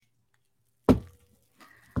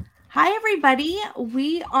Hi, everybody.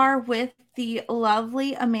 We are with the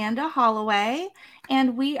lovely Amanda Holloway,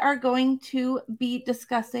 and we are going to be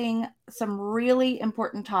discussing some really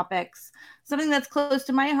important topics. Something that's close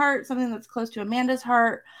to my heart, something that's close to Amanda's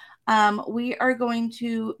heart. We are going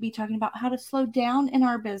to be talking about how to slow down in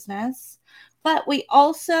our business, but we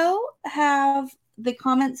also have the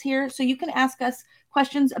comments here, so you can ask us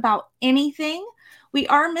questions about anything. We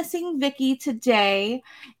are missing Vicky today,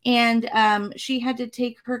 and she had to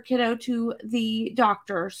take her kiddo to the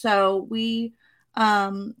doctor. So we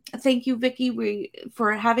thank you, Vicky,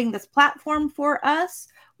 for having this platform for us.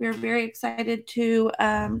 We're very excited to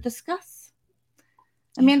discuss.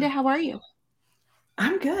 Amanda, how are you?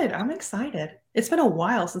 I'm good. I'm excited. It's been a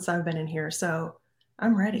while since I've been in here, so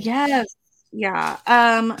I'm ready. Yes. Yeah.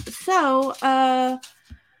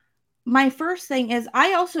 My first thing is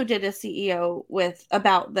I also did a CEO with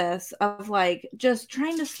about this of like just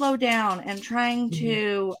trying to slow down and trying Mhm.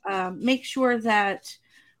 to make sure that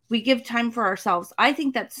we give time for ourselves. I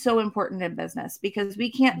think that's so important in business because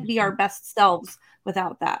we can't be our Mhm. best selves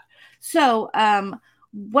without that. So,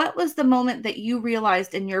 what was the moment that you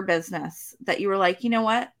realized in your business that you were like, you know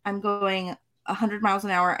what, I'm going 100 miles an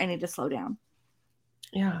hour. I need to slow down.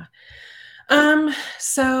 Yeah.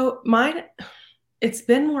 So mine, it's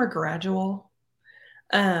been more gradual.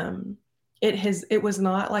 Um, it was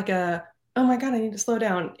not like oh my God, I need to slow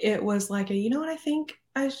down. It was like you know what, I think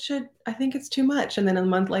it's too much. And then a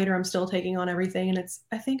month later, I'm still taking on everything. And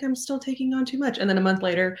I think I'm still taking on too much. And then a month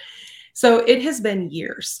later, so it has been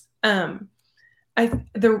years. The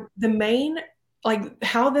main, like,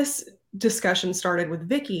 how this discussion started with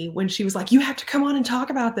Vicky when she was like, "You have to come on and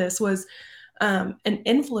talk about this," was an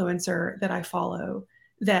influencer that I follow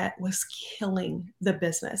that was killing the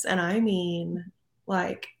business, and I mean,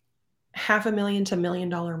 like, $500,000 to $1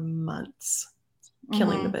 million months,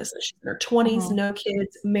 killing the Mm-hmm. business. She's in her 20s, Mm-hmm. no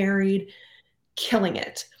kids, married, killing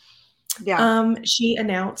it. Yeah. She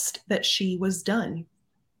announced that she was done,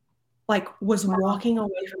 like, was Wow. walking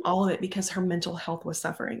away from all of it because her mental health was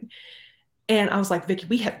suffering. And I was like, Vicky,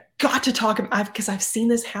 we have got to talk about, because I've seen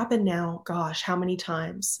this happen now, gosh, how many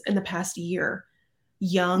times in the past year?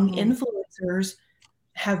 Young Mm-hmm. influencers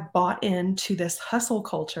have bought into this hustle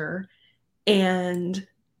culture and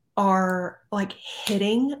are like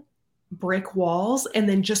hitting brick walls and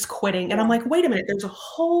then just quitting. And I'm Yeah. like, wait a minute, there's a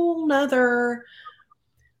whole nother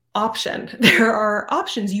option. There are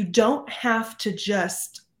options. You don't have to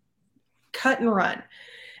just cut and run.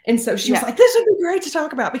 And so she was Yeah. like, this would be great to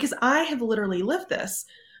talk about because I have literally lived this.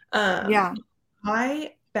 Yeah.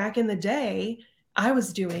 Back in the day, I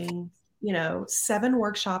was doing, 7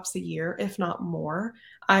 workshops a year, if not more.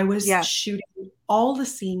 I was Yes. shooting all the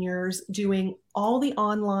seniors, doing all the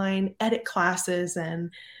online edit classes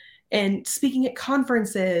and speaking at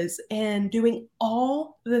conferences and doing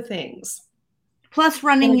all the things. Plus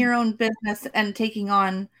running And your own business and taking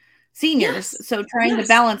on seniors. yes, So trying to yes,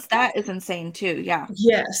 balance that is insane too. Yeah.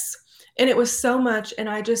 yes. And it was so much. And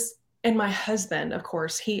my husband, of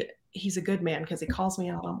course, he's a good man because he calls me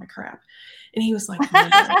out on my crap. And he was like,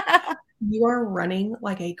 Amanda, you are running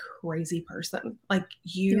like a crazy person. Like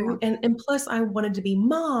Yeah. and plus I wanted to be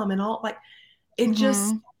mom and all, like, it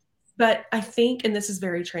just, Mhm. but I think, and this is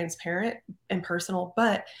very transparent and personal,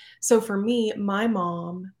 but so for me, my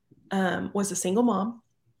mom was a single mom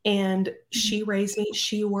and Mhm. she raised me.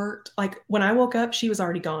 She worked, like, when I woke up, she was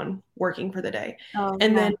already gone working for the day. Oh,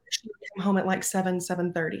 And then yeah. she would come home at like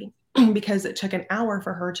 7:30 because it took an hour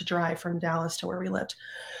for her to drive from Dallas to where we lived.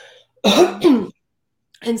 Wow.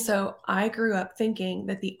 And so I grew up thinking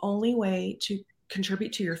that the only way to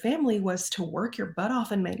contribute to your family was to work your butt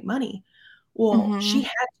off and make money. Well, she Mhm.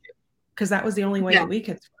 had to, because that was the only way Yeah. that we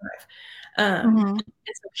could survive. Mhm.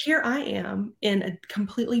 And so here I am in a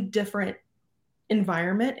completely different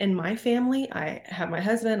environment in my family. I have my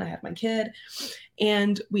husband, I have my kid,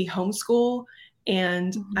 and we homeschool.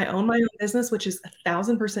 And Mhm. I own my own business, which is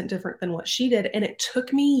 1,000% different than what she did. And it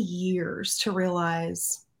took me years to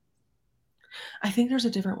realize I think there's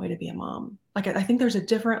a different way to be a mom. Like, I think there's a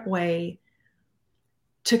different way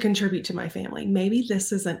to contribute to my family. Maybe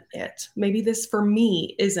this isn't it. Maybe this for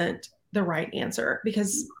me isn't the right answer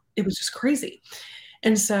because it was just crazy.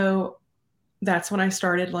 And so that's when I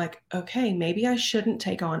started, like, okay, maybe I shouldn't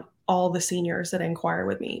take on all the seniors that inquire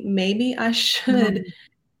with me. Maybe I should Mhm.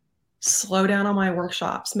 slow down on my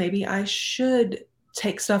workshops. Maybe I should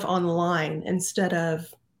take stuff online instead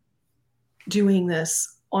of doing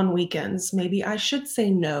this on weekends. Maybe I should say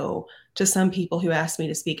no to some people who asked me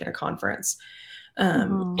to speak at a conference.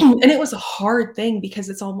 Mhm. And it was a hard thing because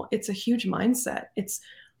it's a huge mindset. It's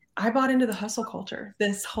I bought into the hustle culture.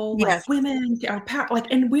 This whole like Yes. women are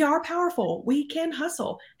like, and we are powerful. We can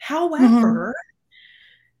hustle. Mm-hmm. However,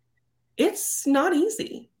 it's not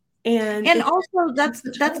easy, and And it also takes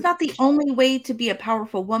a that's toll. not the only way to be a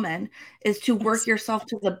powerful woman, is to work Yes, yourself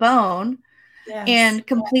to the bone yes. and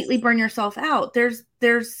completely burn yourself out. There's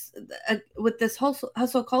with this whole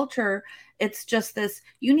hustle culture, it's just this,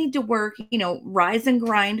 you need to work, rise and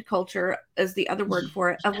grind culture is the other word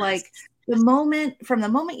for it, of like Yes. from the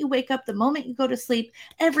moment you wake up, the moment you go to sleep,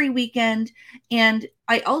 every weekend. And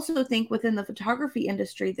I also think within the photography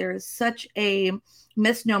industry, there is such a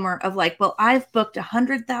misnomer of like, well, I've booked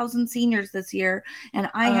 100,000 seniors this year and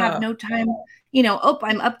I have Uh, no time,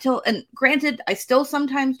 I'm up till, and granted, I still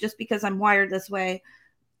sometimes, just because I'm wired this way,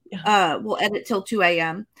 yeah. will edit till 2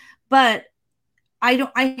 a.m. But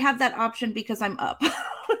I have that option because I'm up.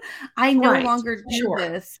 I no Right. longer do Sure.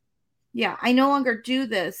 this. Yeah, I no longer do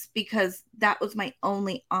this because that was my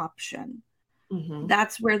only option. Hmm.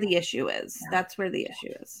 That's where the issue is. Yeah. That's where the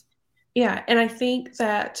issue is. Yeah. And I think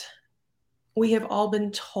that we have all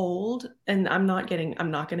been told, and I'm not going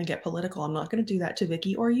to get political. I'm not going to do that to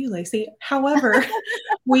Vicky or you, Lacey. However,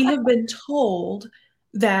 we have been told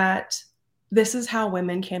that this is how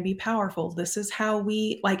women can be powerful. This is how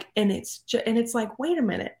we like, and it's like, wait a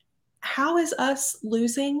minute. How is us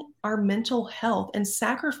losing our mental health and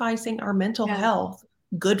sacrificing our mental Yeah. health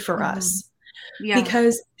good for Mm-hmm. us? Yeah.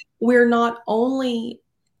 Because we're not only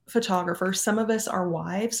photographers, some of us are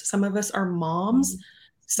wives, some of us are moms,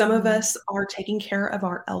 some of Mm-hmm. us are taking care of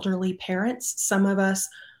our elderly parents, some of us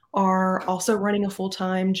are also running a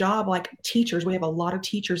full-time job like teachers. We have a lot of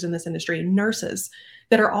teachers in this industry, nurses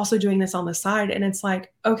that are also doing this on the side. And it's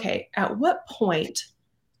like, okay, at what point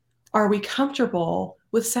are we comfortable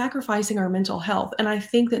with sacrificing our mental health? And I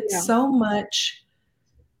think that Yeah. so much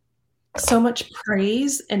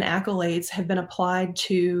praise and accolades have been applied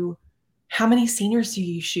to how many seniors do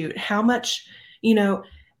you shoot? How much, you know,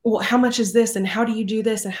 well, how much is this? And how do you do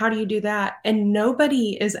this? And how do you do that? And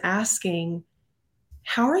nobody is asking,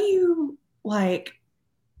 how are you like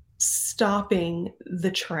stopping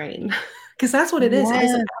the train? Because that's what it is. It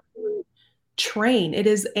is an Yes. absolute train. It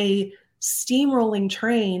is a steamrolling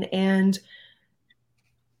train. And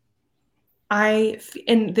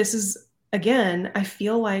this is, again, I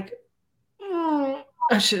feel like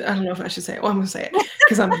I don't know if I should say it. Well, I'm going to say it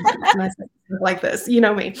because I'm and I say it like this, you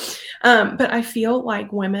know me. But I feel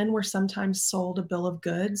like women were sometimes sold a bill of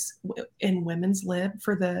goods in women's lib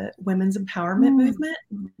for the women's empowerment Mm. movement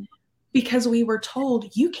because we were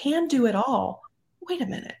told you can do it all. Wait a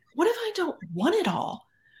minute. What if I don't want it all?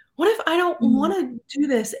 What if I don't Mm. want to do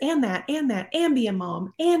this and that and be a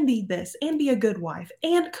mom and be this and be a good wife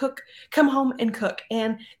and cook, come home and cook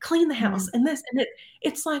and clean the house Mm. and this and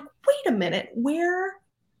it's like, wait a minute,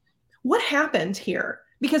 what happened here?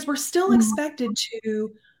 Because we're still Mm. expected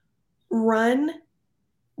to run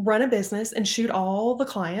run a business and shoot all the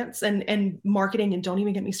clients and marketing, and don't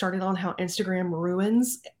even get me started on how Instagram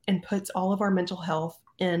ruins and puts all of our mental health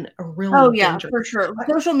in a Oh really yeah, dangerous for sure. spot.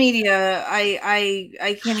 Social media,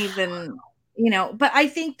 I can't even, but I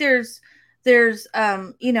think there's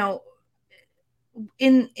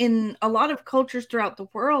in a lot of cultures throughout the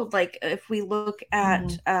world, like if we look at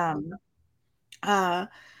Mhm. uh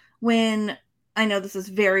when, I know this is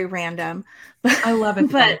very random, I love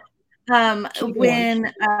it but though. Keep going.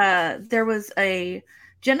 when there was a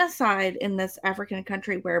genocide in this African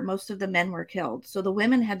country where most of the men were killed, so the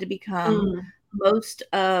women had to become Mm, most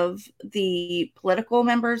of the political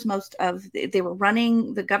members, they were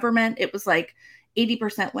running the government. It was like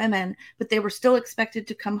 80% women, but they were still expected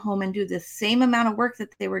to come home and do the same amount of work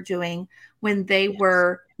that they were doing when they yes.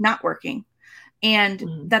 were not working. And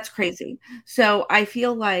Mhm. that's crazy. So I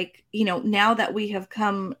feel like, now that we have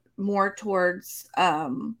come more towards,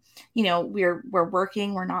 we're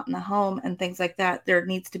working, we're not in the home and things like that, there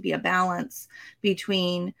needs to be a balance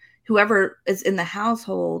between whoever is in the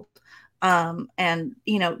household. And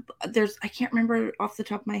I can't remember off the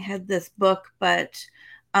top of my head this book, but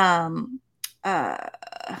um uh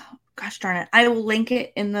gosh darn it, I will link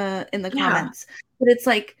it in the Yeah. comments. But it's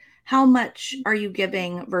like, how much are you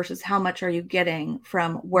giving versus how much are you getting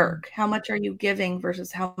from Mm, work? How much are you giving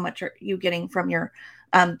versus how much are you getting from your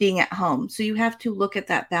being at home? So you have to look at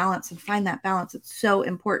that balance and find that balance. It's so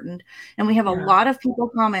important. And we have a yeah. lot of people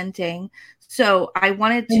commenting. So I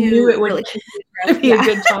wanted I knew to it would really address, be a yeah.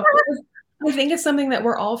 good topic. I think it's something that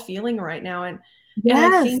we're all feeling right now. And I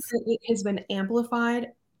think Yes. that it has been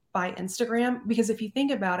amplified. by Instagram, because if you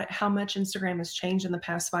think about it, how much Instagram has changed in the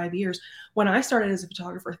past 5 years. When I started as a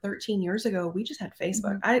photographer 13 years ago, we just had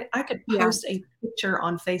Facebook. I could post a picture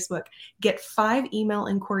on Facebook, get 5 email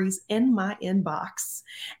inquiries in my inbox,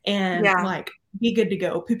 and like be good to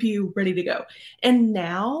go, pew, ready to go. And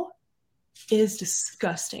now is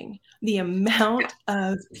disgusting. The amount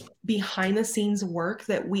of behind the scenes work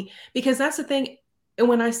that because that's the thing. And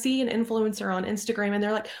when I see an influencer on Instagram and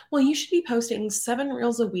they're like, well, you should be posting 7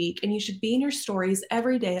 reels a week and you should be in your stories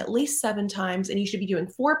every day, at least 7 times, and you should be doing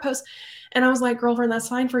 4 posts. And I was like, girlfriend, that's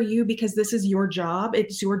fine for you because this is your job.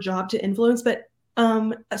 It's your job to influence. But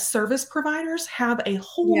service providers have a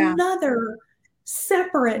whole nother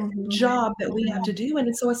separate job that we have to do.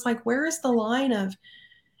 And so it's like, where is the line of,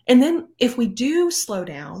 and then if we do slow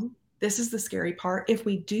down, this is the scary part. If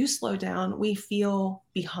we do slow down, we feel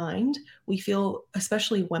behind. We feel,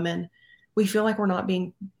 especially women, we feel like we're not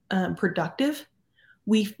being productive.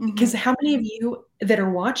 Because how many of you that are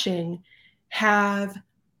watching have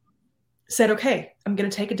said, okay, I'm going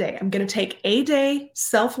to take a day. I'm going to take a day,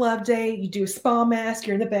 self-love day. You do a spa mask,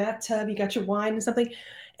 you're in the bathtub, you got your wine and something.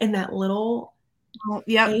 And that little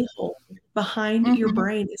a-hole behind your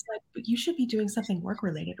brain is like, but you should be doing something work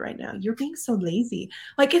related right now. You're being so lazy.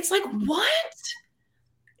 Like, it's like, what?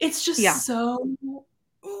 It's just it's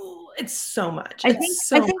so much. I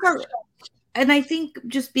think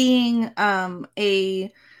just being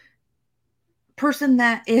a person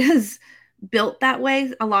that is built that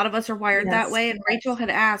way, a lot of us are wired that way. And Rachel had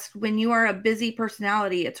asked, when you are a busy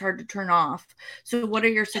personality, it's hard to turn off. So what are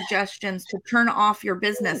your suggestions to turn off your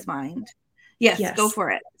business mind? Yes, go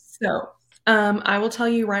for it. So I will tell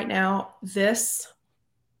you right now, this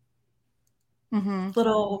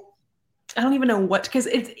little, I don't even know what, because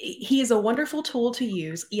he is a wonderful tool to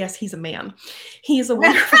use. Yes, he's a man. He is a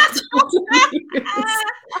wonderful tool to use.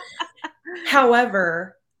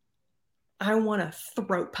 However, I want to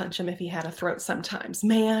throat punch him if he had a throat sometimes,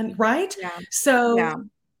 man, right?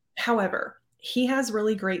 However, he has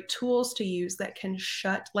really great tools to use that can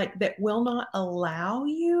that will not allow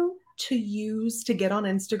you to get on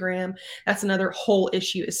Instagram. That's another whole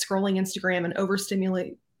issue, is scrolling Instagram and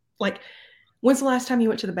overstimulate. Like, when's the last time you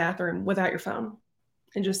went to the bathroom without your phone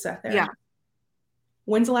and just sat there?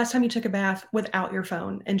 When's the last time you took a bath without your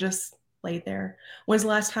phone and just laid there? When's the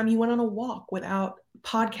last time you went on a walk without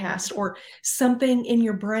podcast or something in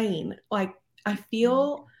your brain? Like, I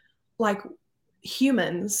feel like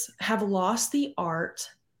humans have lost the art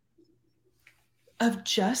of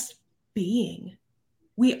just being.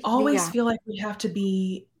 We always feel like we have to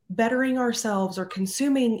be bettering ourselves or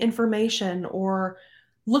consuming information or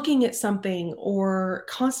looking at something or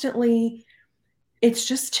constantly. It's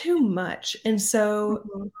just too much. And so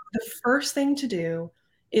the first thing to do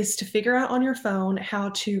is to figure out on your phone how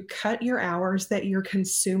to cut your hours that you're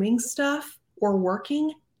consuming stuff or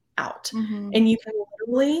working out. And you can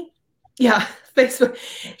literally, Facebook.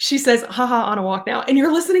 She says, haha, on a walk now. And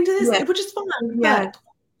you're listening to this, which is fun. But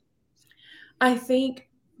I think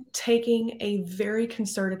taking a very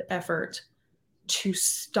concerted effort to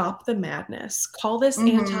stop the madness, call this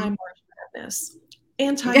anti-March Madness,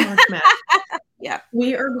 anti-March Madness.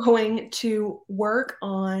 We are going to work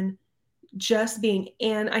on just being,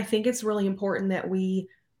 and I think it's really important that we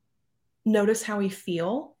notice how we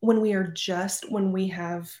feel when we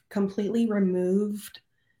have completely removed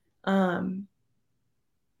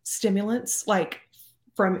stimulants, like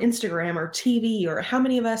from Instagram or TV, or how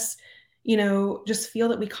many of us, just feel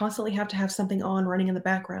that we constantly have to have something on running in the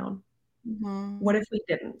background. What if we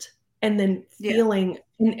didn't? And then feeling,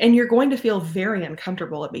 and you're going to feel very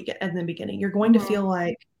uncomfortable at the beginning. You're going to feel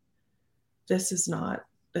like, this is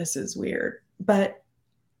weird. But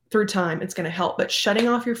through time, it's going to help. But shutting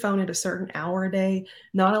off your phone at a certain hour a day,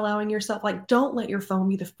 not allowing yourself, don't let your phone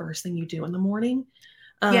be the first thing you do in the morning.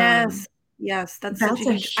 Yes, that's such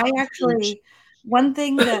a huge. I actually, one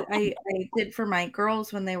thing that I did for my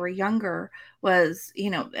girls when they were younger was,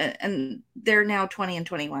 and they're now 20 and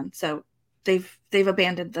 21, so they've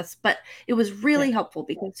abandoned this, but it was really helpful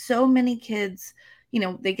because so many kids,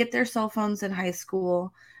 they get their cell phones in high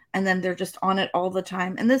school and then they're just on it all the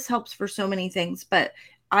time. And this helps for so many things, but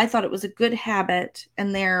I thought it was a good habit,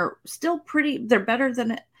 and they're still they're better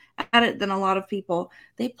at it than a lot of people.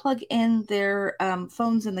 They plug in their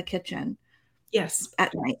phones in the kitchen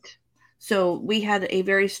at night. So we had a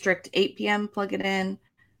very strict 8 p.m. plug it in,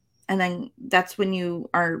 and then that's when you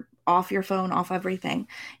are off your phone, off everything.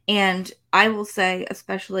 And I will say,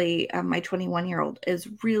 especially my 21-year-old is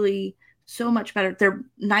really so much better.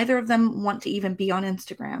 Neither of them want to even be on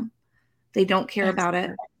Instagram. They don't care about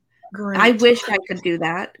it. Great. I wish I could do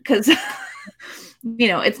that because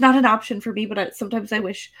It's not an option for me, but sometimes I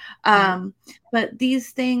wish. But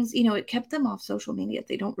these things, it kept them off social media.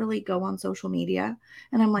 They don't really go on social media.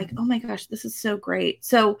 And I'm like, oh my gosh, this is so great.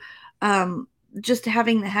 So just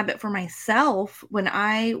having the habit for myself when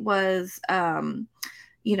I was,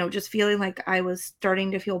 just feeling like I was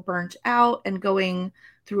starting to feel burnt out and going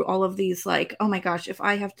through all of these, like, oh my gosh, if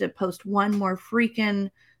I have to post one more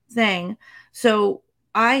freaking thing. So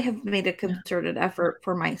I have made a concerted effort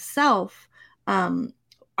for myself.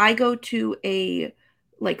 I go to a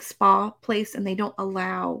like spa place and they don't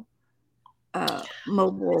allow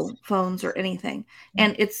mobile phones or anything.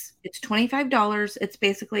 And it's $25. It's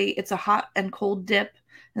basically, it's a hot and cold dip.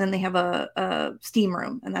 And then they have a steam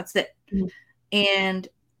room and that's it. And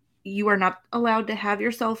you are not allowed to have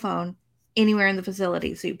your cell phone anywhere in the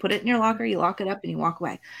facility. So you put it in your locker, you lock it up and you walk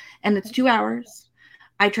away. And it's 2 hours.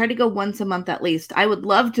 I try to go once a month at least. I would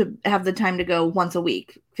love to have the time to go once a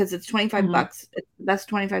week because it's 25 bucks. It's the best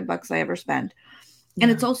 25 bucks I ever spend. And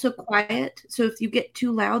it's also quiet. So if you get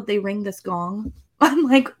too loud, they ring this gong. I'm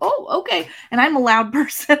like, oh, okay. And I'm a loud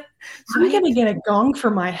person. So I'm going to get a gong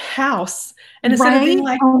for my house. And instead of being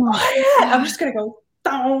like, I'm just going to go,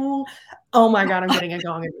 dong. Oh my God, I'm getting a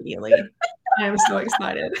gong immediately. I am so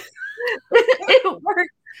excited. It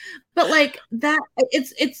works. But like that,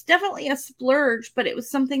 it's definitely a splurge, but it was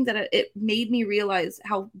something that it made me realize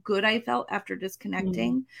how good I felt after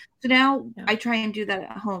disconnecting. So now I try and do that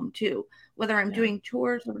at home too, whether I'm doing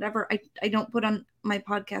chores or whatever. I don't put on my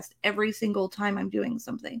podcast every single time I'm doing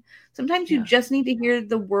something. Sometimes you just need to hear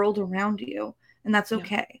the world around you, and that's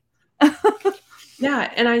okay.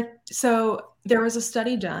 And so there was a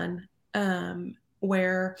study done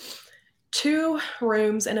where 2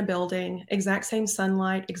 rooms in a building, exact same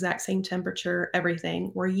sunlight, exact same temperature, everything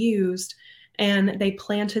were used, and they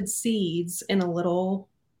planted seeds in a little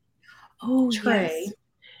tray. Yes.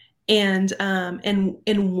 And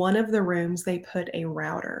in one of the rooms, they put a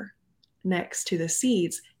router next to the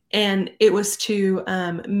seeds, and it was to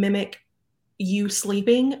mimic you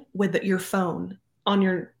sleeping with your phone on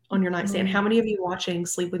your nightstand. How many of you watching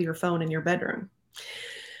sleep with your phone in your bedroom?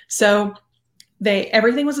 So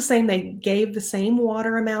everything was the same. They gave the same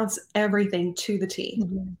water amounts, everything to the T.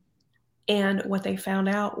 And what they found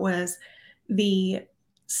out was the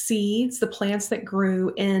seeds, the plants that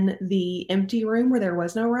grew in the empty room where there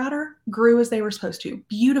was no router, grew as they were supposed to.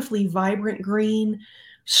 Beautifully vibrant green,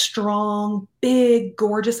 strong, big,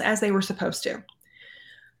 gorgeous as they were supposed to.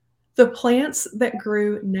 The plants that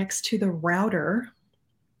grew next to the router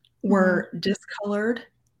were discolored,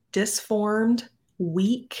 disformed,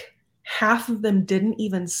 weak. Half of them didn't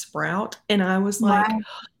even sprout. And I was like,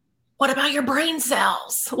 what about your brain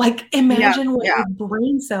cells? Like, imagine what your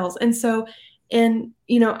brain cells. And so,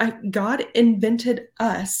 God invented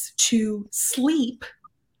us to sleep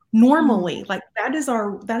normally. Like that is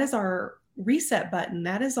our reset button.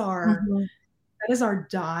 That is our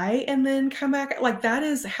die and then come back. Like that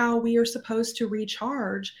is how we are supposed to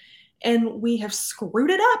recharge. And we have screwed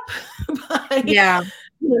it up by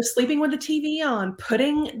sleeping with the TV on,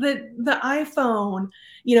 putting the iPhone,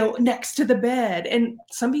 next to the bed. And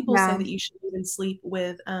some people say that you should even sleep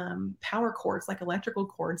with power cords, like electrical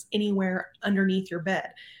cords, anywhere underneath your bed.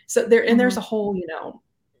 So there's a whole,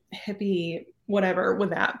 hippie whatever with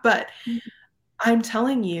that. But I'm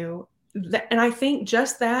telling you that, and I think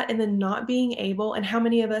just that, and then not being able, and how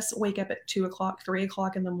many of us wake up at 2:00,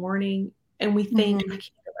 3:00 in the morning, and we think, I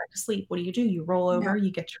can't go back to sleep. What do? You roll over,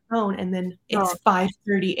 you get your phone, and then it's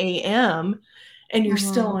 5:30 a.m. and you're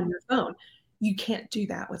still on your phone. You can't do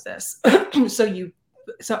that with this.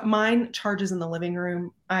 So mine charges in the living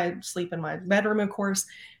room. I sleep in my bedroom, of course.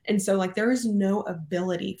 And so like there is no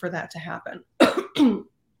ability for that to happen.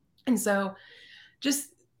 And so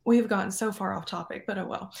we've gotten so far off topic, but oh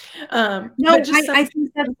well.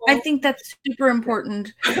 I think that's super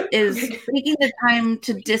important is taking the time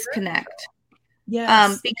to disconnect.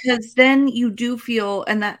 Yes. Because then you do feel,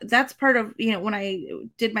 and that's part of, when I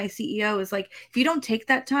did my CEO is like, if you don't take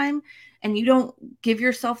that time and you don't give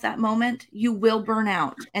yourself that moment, you will burn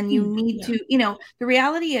out and you need to, the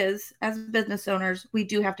reality is as business owners, we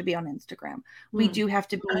do have to be on Instagram. We do have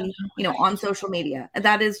to be, on social media.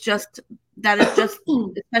 That is just,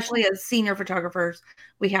 especially as senior photographers,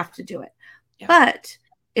 we have to do it. Yeah. But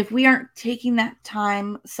if we aren't taking that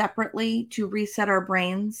time separately to reset our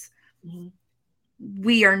brains,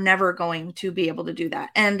 we are never going to be able to do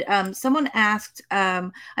that. And someone asked,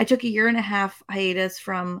 I took a 1.5 year hiatus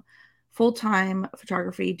from full-time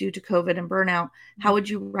photography due to COVID and burnout. How would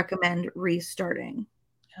you recommend restarting?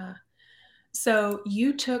 So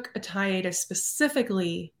you took a hiatus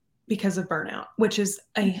specifically because of burnout, which is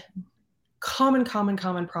common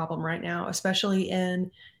problem right now, especially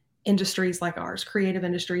in industries like ours, creative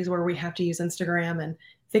industries, where we have to use Instagram and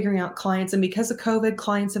figuring out clients. And because of COVID,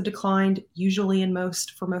 clients have declined usually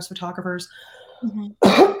for most photographers,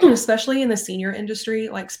 especially in the senior industry,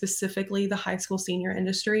 like specifically the high school senior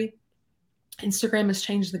industry. Instagram has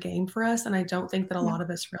changed the game for us. And I don't think that a lot of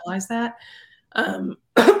us realize that.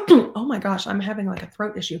 Oh my gosh, I'm having like a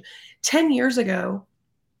throat issue. 10 years ago,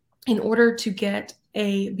 in order to get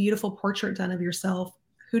a beautiful portrait done of yourself,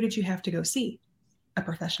 who did you have to go see? A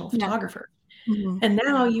professional photographer. And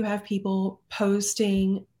now you have people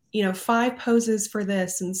posting, 5 poses for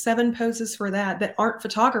this and 7 poses for that aren't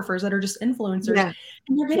photographers, that are just influencers.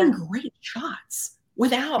 And they're getting great shots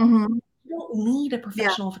without, you don't need a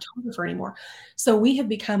professional photographer anymore. So we have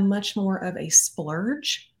become much more of a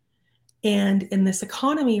splurge. And in this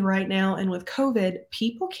economy right now, and with COVID,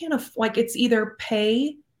 people can't like, it's either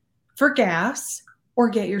pay for gas or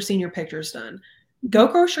get your senior pictures done. Go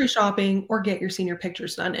grocery shopping or get your senior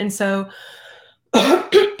pictures done. And so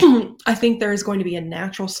I think there is going to be a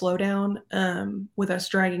natural slowdown with us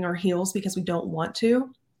dragging our heels because we don't want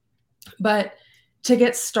to. But to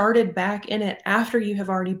get started back in it after you have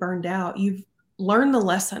already burned out, you've learned the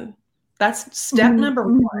lesson. That's step number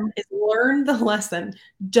 1, is learn the lesson.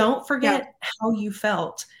 Don't forget how you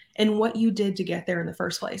felt and what you did to get there in the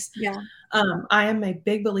first place. I am a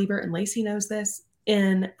big believer, and Lacey knows this,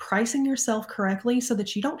 in pricing yourself correctly so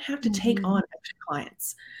that you don't have to take on extra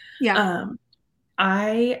clients.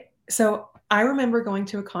 I remember going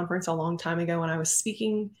to a conference a long time ago when I was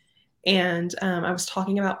speaking, and I was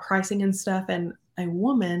talking about pricing and stuff, and a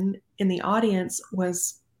woman in the audience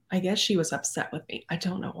was, I guess she was upset with me. I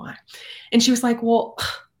don't know why. And she was like, well,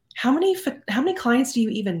 how many clients do you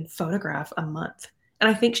even photograph a month? And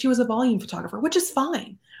I think she was a volume photographer, which is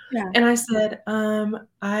fine. And I said,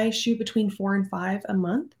 I shoot between 4 and 5 a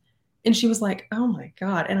month. And she was like, oh my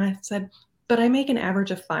God. And I said, but I make an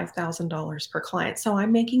average of $5,000 per client. So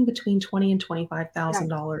I'm making between $20,000 and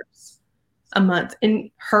 $25,000 a month.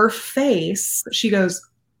 In her face, she goes,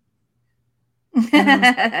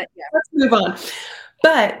 let's move on.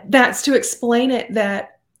 But that's to explain it,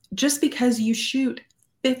 that just because you shoot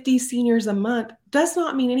 50 seniors a month does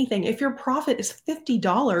not mean anything. If your profit is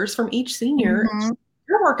 $50 from each senior,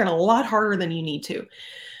 you're working a lot harder than you need to.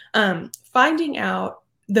 Finding out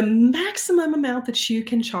the maximum amount that you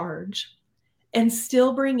can charge and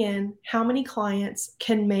still bring in how many clients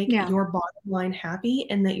can make your bottom line happy,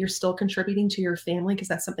 and that you're still contributing to your family, because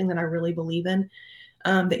that's something that I really believe in,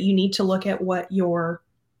 that you need to look at what your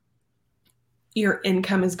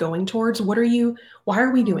income is going towards. Why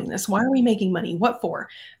are we doing this? Why are we making money? What for?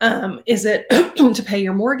 Is it to pay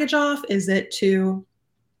your mortgage off? Is it to,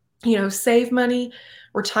 save money?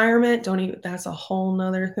 Retirement? That's a whole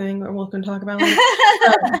nother thing that we're going to talk about later.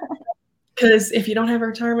 Because if you don't have a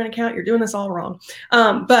retirement account, you're doing this all wrong.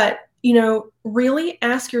 But really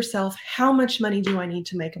ask yourself, how much money do I need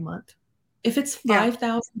to make a month? If it's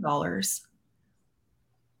 $5,000,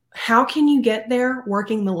 how can you get there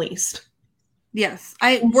working the least? Yes.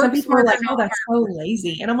 Some people are like, oh, that's so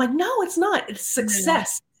lazy. And I'm like, no, it's not. It's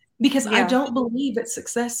success. Because I don't believe that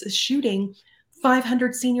success is shooting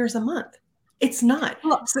 500 seniors a month. It's not.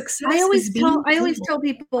 Well, success I always is tell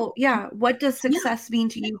people, what does success mean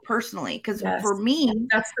to you personally? Because for me,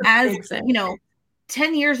 that's the as big thing.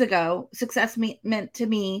 10 years ago, success meant to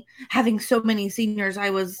me having so many seniors.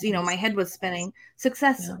 I was, my head was spinning.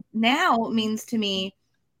 Success now means to me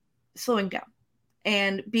slowing down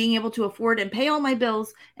and being able to afford and pay all my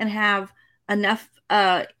bills and have enough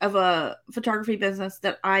of a photography business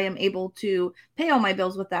that I am able to pay all my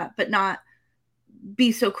bills with that, but not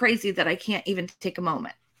be so crazy that I can't even take a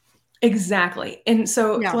moment. Exactly. And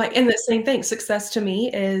so and the same thing, success to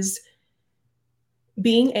me is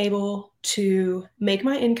being able to make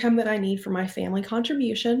my income that I need for my family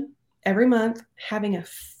contribution every month, having a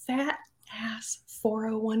fat ass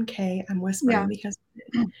 401k. I'm whispering because,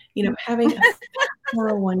 having a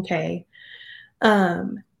 401k,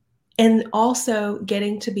 and also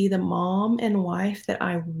getting to be the mom and wife that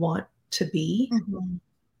I want to be.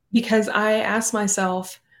 Because I asked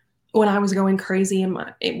myself when I was going crazy, and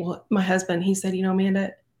my husband, he said,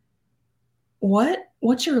 Amanda,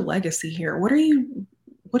 what's your legacy here?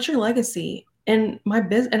 What's your legacy? And my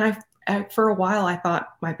business, and I for a while I thought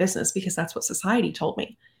my business, because that's what society told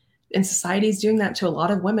me. And society is doing that to a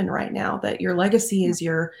lot of women right now, that your legacy is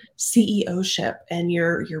your CEO-ship and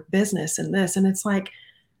your business and this. And it's like,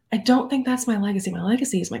 I don't think that's my legacy. My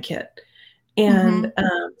legacy is my kid. And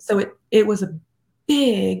so it was a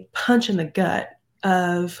big punch in the gut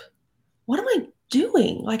of, what am I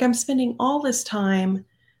doing? Like, I'm spending all this time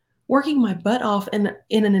working my butt off in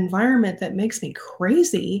an environment that makes me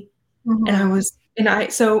crazy. Mm-hmm.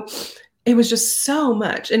 So it was just so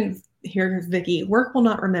much. And here, Vicky, work will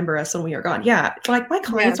not remember us when we are gone. Yeah. Like my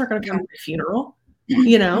clients Yes. aren't going to come Yeah. to my funeral,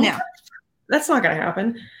 you know, Yeah. that's not going to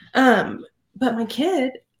happen. But my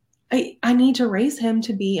kid, I need to raise him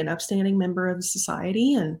to be an upstanding member of the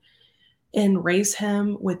society and raise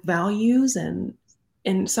him with values. And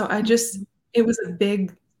so it was a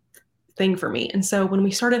big thing for me. And so when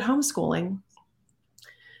we started homeschooling,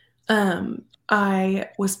 I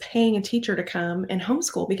was paying a teacher to come and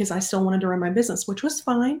homeschool because I still wanted to run my business, which was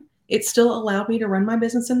fine. It still allowed me to run my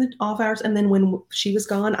business in the off hours. And then when she was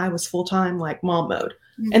gone, I was full-time like mom mode.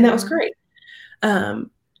 And that was Mm-hmm. great.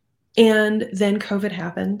 And then COVID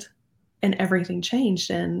happened and everything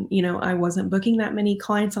changed. And, I wasn't booking that many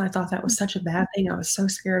clients. And I thought that was such a bad thing. I was so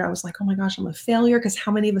scared. I was like, oh my gosh, I'm a failure. Because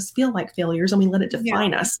how many of us feel like failures and we let it Yeah.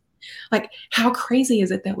 define us? Like, how crazy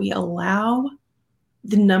is it that we allow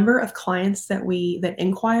the number of clients that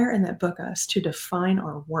inquire and that book us to define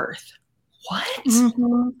our worth? What?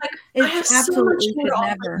 Mm-hmm. Like, I It have so much absolutely more to should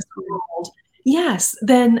offer never. this world. Yes,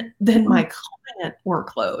 than Mm-hmm. my client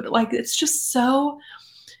workload. Like, it's just so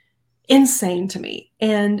insane to me.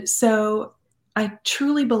 And so I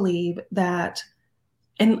truly believe that,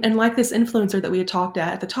 and like this influencer that we had talked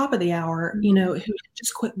at the top of the hour, who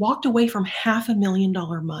just walked away from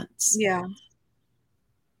 $500,000 months. Yeah.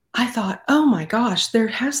 I thought, oh my gosh, there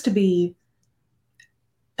has to be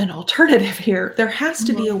an alternative here. There has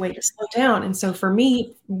to be a Mm-hmm. way to slow down. And so for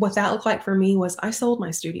me, what that looked like for me was I sold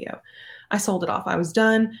my studio. I sold it off. I was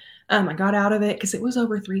done. I got out of it because it was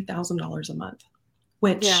over $3,000 a month,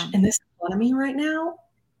 which Yeah. in this economy right now,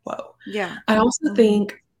 whoa. Yeah. I also Mm-hmm.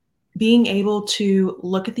 think being able to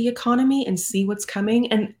look at the economy and see what's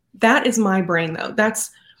coming, and that is my brain though. That's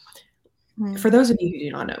Mm-hmm. for those of you who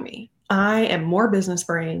do not know me. I am more business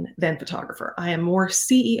brain than photographer. I am more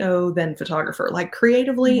CEO than photographer. Like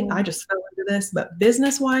creatively, I Mm-hmm. just fell into this, but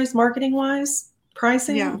business wise, marketing wise,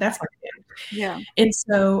 pricing, Yeah. that's my jam. Yeah. And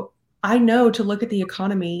so I know to look at the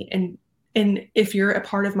economy and if you're a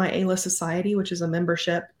part of my A-list society, which is a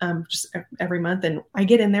membership just every month, and I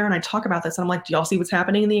get in there and I talk about this, and I'm like, do y'all see what's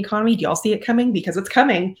happening in the economy? Do y'all see it coming? Because it's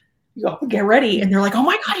coming. Y'all get ready. And they're like, oh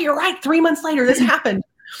my God, you're right. 3 months later, this happened.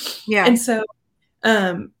 Yeah. And so,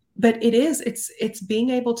 but it's being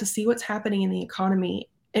able to see what's happening in the economy.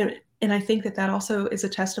 And I think that also is a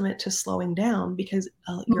testament to slowing down because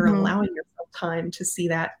you're Mm-hmm. allowing yourself time to see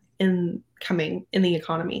that coming in the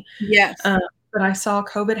economy. Yes. But I saw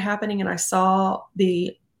COVID happening and I saw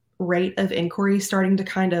the rate of inquiry starting to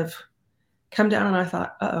kind of come down. And I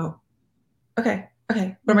thought, okay, what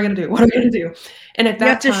am I going to do? What am I going to do? And at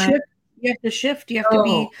that time, You have to shift. You have to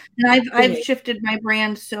be, and I've shifted my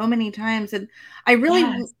brand so many times, and I really,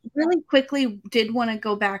 yes. really quickly did want to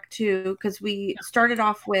go back to, because we started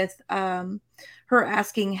off with her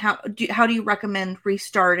asking how do you recommend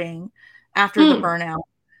restarting after the burnout,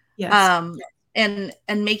 Yes. and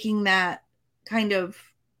making that kind of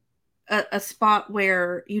a spot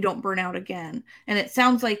where you don't burn out again. And it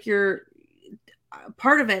sounds like you're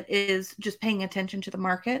part of it is just paying attention to the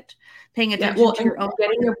market, paying attention to your own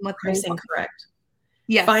getting your what pricing correct.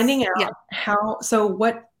 Yes. Finding out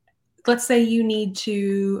let's say you need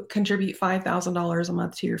to contribute $5,000 a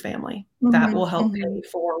month to your family. That will help pay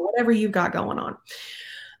for whatever you've got going on.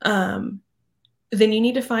 Then you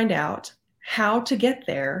need to find out how to get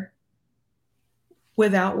there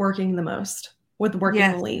without working the Yes.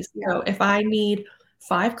 the least. Yeah. So if I need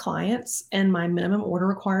 5 clients and my minimum order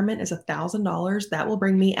requirement is $1,000, that will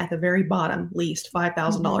bring me at the very bottom least $5,000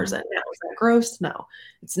 in. Now, is that gross? No,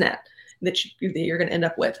 it's net that you're going to end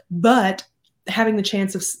up with. But having the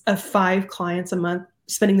chance of 5 clients a month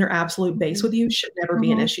spending their absolute base with you should never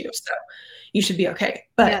be an issue. So you should be okay.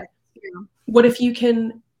 But what if you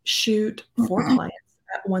can shoot 4 clients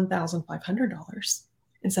at $1,500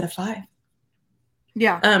 instead of 5?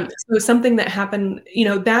 Yeah. So something that happened,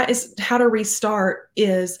 that is how to restart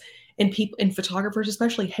is, and people and photographers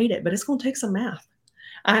especially hate it, but it's going to take some math.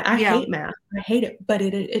 I hate math. I hate it, but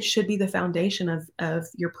it should be the foundation of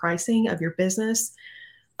your pricing of your business.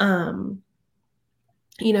 Finding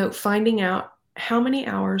out how many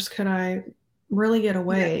hours could I really get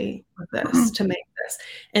away with this to make this,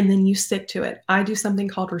 and then you stick to it. I do something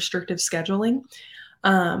called restrictive scheduling.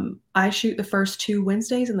 I shoot the first 2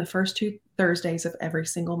 Wednesdays and the first 2 Thursdays of every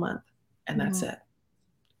single month, and that's it.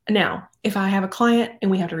 Now, if I have a client and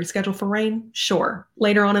we have to reschedule for rain, sure,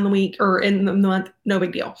 later on in the week or in the month, no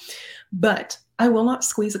big deal. But I will not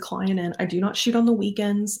squeeze a client in. I do not shoot on the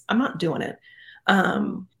weekends. I'm not doing it.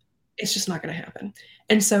 It's just not going to happen.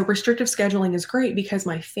 And so restrictive scheduling is great because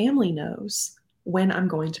my family knows when I'm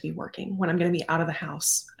going to be working, when I'm going to be out of the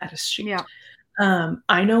house at a shoot. Yeah.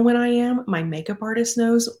 I know when I am. My makeup artist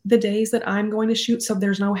knows the days that I'm going to shoot. So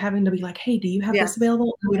there's no having to be like, hey, do you have this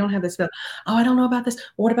available? We don't have this available. Oh, I don't know about this.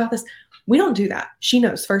 What about this? We don't do that. She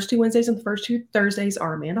knows first 2 Wednesdays and the first 2 Thursdays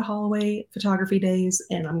are Amanda Holloway photography days,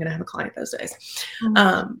 and I'm going to have a client those days.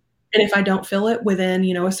 And if I don't fill it within,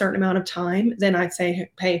 a certain amount of time, then I'd say,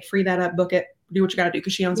 hey, free that up, book it, do what you got to do,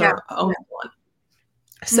 because she owns our own one.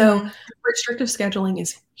 So restrictive scheduling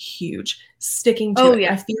is huge. Sticking to it.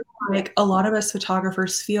 I feel like a lot of us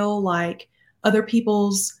photographers feel like other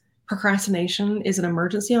people's procrastination is an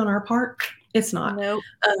emergency on our part. It's not.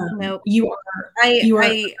 Nope. You are. I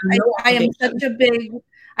am such a big.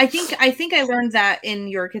 I think I learned that in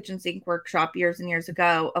your kitchen sink workshop years and years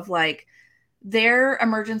ago, of like, their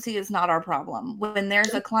emergency is not our problem. When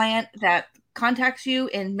there's a client that contacts you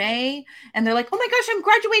in May and they're like, oh my gosh, I'm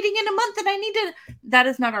graduating in a month and I need to, that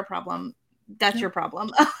is not our problem. That's your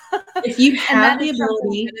problem. If you have the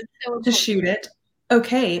ability to shoot it,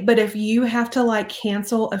 okay. But if you have to like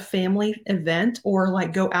cancel a family event or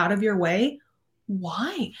like go out of your way,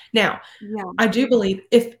 why? Now, I do believe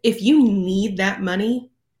if you need that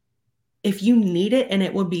money, if you need it and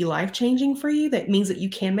it would be life-changing for you, that means that you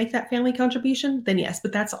can make that family contribution, then yes.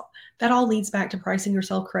 But that all leads back to pricing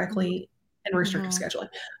yourself correctly and restrictive scheduling.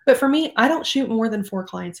 But for me, I don't shoot more than 4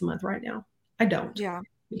 clients a month right now. I don't. Yeah.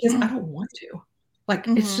 Because I don't want to. Like,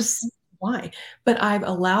 it's just why. But I've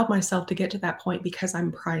allowed myself to get to that point because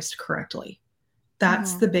I'm priced correctly.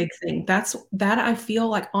 That's the big thing. That I feel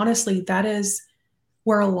like, honestly, that is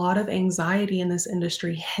where a lot of anxiety in this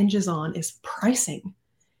industry hinges on, is pricing.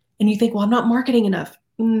 And you think, well, I'm not marketing enough.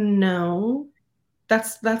 No,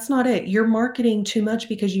 that's not it. You're marketing too much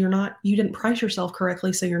because you didn't price yourself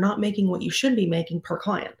correctly. So you're not making what you should be making per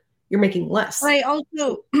client. You're making less. I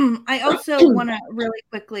also want to really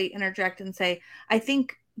quickly interject and say, I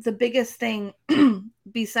think the biggest thing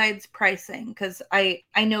besides pricing, because I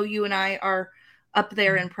know you and I are up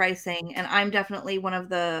there in pricing, and I'm definitely one of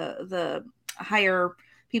the higher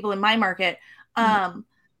people in my market.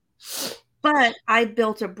 But I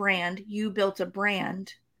built a brand, you built a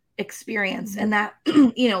brand experience. And that,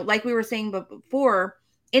 like we were saying before,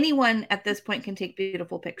 anyone at this point can take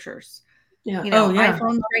beautiful pictures. Yeah.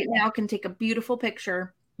 iPhones right now can take a beautiful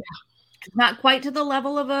picture. Yeah. Not quite to the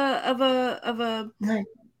level of a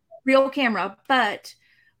real camera, but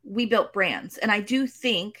we built brands. And I do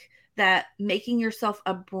think that making yourself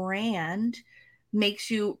a brand makes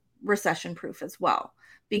you recession proof as well,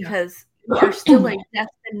 because you are still a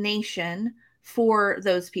destination for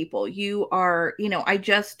those people. You are, I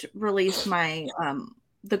just released my,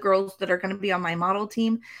 the girls that are going to be on my model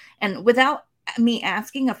team. And without me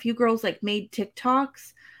asking, a few girls like made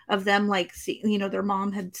TikToks of them, like, their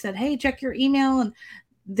mom had said, hey, check your email, and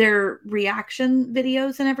their reaction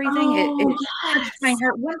videos and everything. It touched my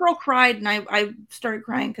heart. One girl cried, and I started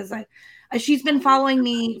crying because she's been following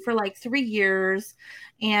me for like 3 years,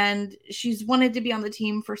 and she's wanted to be on the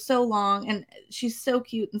team for so long, and she's so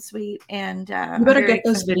cute and sweet. And you better get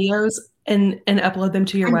those videos and upload them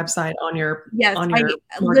to your website on your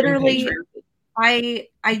literally page.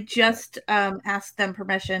 I just asked them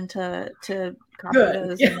permission to copy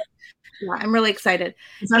those. Yeah. I'm really excited.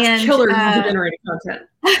 That's killer user-generated content.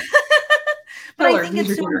 But I think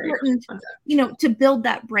it's so important, to build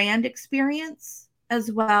that brand experience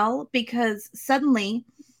as well, because suddenly,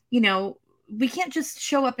 we can't just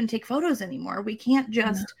show up and take photos anymore. We can't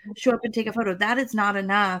just show up and take a photo. That is not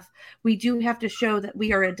enough. We do have to show that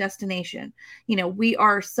we are a destination. We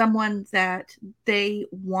are someone that they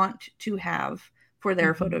want to have for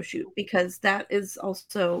their photo shoot, because that is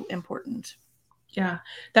also important. Yeah,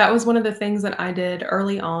 that was one of the things that I did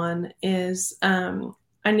early on, is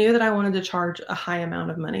I knew that I wanted to charge a high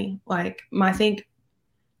amount of money. Like, I think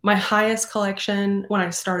my highest collection when I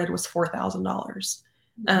started was $4,000.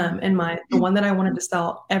 And the one that I wanted to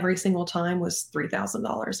sell every single time was $3,000.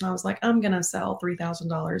 And I was like, I'm going to sell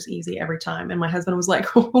 $3,000 easy every time. And my husband was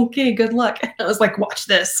like, okay, good luck. And I was like, watch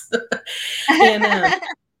this. And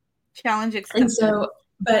challenge accepted. And so,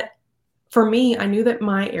 but for me, I knew that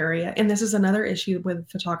my area, and this is another issue with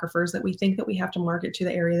photographers, that we think that we have to market to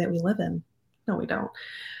the area that we live in. No, we don't.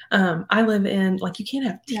 I live in, like, you can't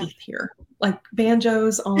have teeth here. Like,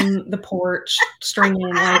 banjos on the porch,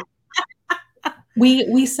 stringing. Like,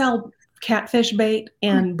 we sell catfish bait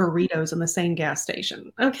and burritos in the same gas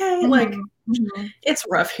station. Okay, like, it's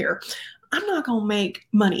rough here. I'm not going to make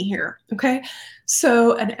money here. Okay.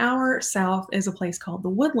 So an hour south is a place called the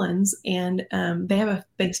Woodlands, and they have a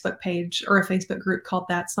Facebook page or a Facebook group called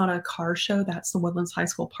That's Not a Car Show. That's the Woodlands High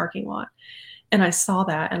School parking lot. And I saw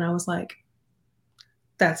that and I was like,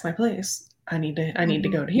 that's my place. I need to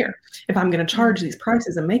go to here if I'm going to charge these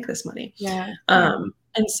prices and make this money. Yeah.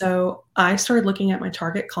 And so I started looking at my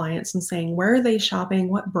target clients and saying, where are they shopping?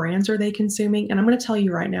 What brands are they consuming? And I'm going to tell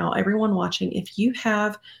you right now, everyone watching, if you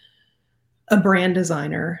have a brand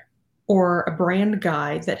designer or a brand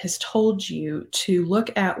guide that has told you to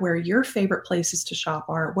look at where your favorite places to shop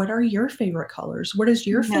are, what are your favorite colors? What is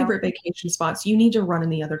your Yeah. favorite vacation spots? You need to run in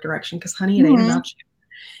the other direction because, honey, it ain't Mhm. about you.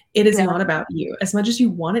 It is Yeah. not about you. As much as you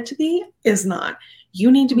want it to be, is not.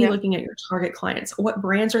 You need to be Yeah. looking at your target clients. What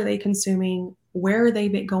brands are they consuming? Where are they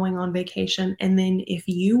going on vacation? And then if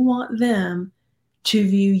you want them to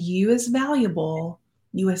view you as valuable,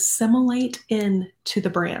 you assimilate into the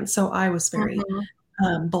brand. So I was very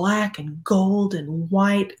Mhm. black and gold and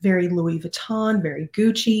white, very Louis Vuitton, very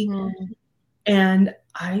Gucci. Mhm. And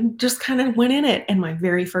I just kind of went in it. And my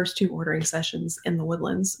very first 2 ordering sessions in the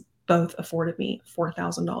Woodlands both afforded me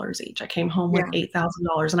 $4,000 each. I came home with Yeah.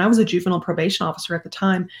 $8,000, and I was a juvenile probation officer at the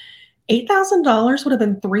time. $8,000 would have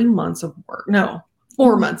been 3 months of work. No,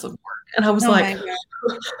 4 Mhm. months of work. And I was Oh my like, God.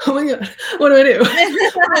 oh my God, what do I do?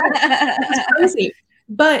 It was crazy.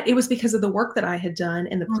 But it was because of the work that I had done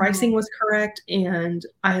and the pricing Mhm. was correct. And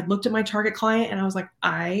I had looked at my target client and I was like,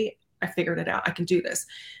 I figured it out. I can do this.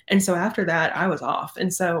 And so after that, I was off.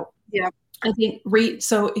 And so Yeah. I think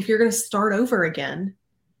so if you're going to start over again,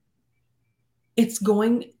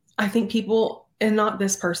 I think people, and not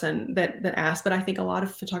this person that asked, but I think a lot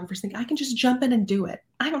of photographers think I can just jump in and do it.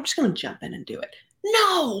 I'm just going to jump in and do it.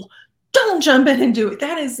 No, don't jump in and do it.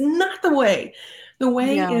 That is not the way. The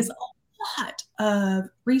way Yeah. is a lot of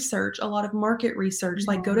research, a lot of market research.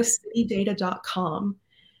 Like go to Mhm. citydata.com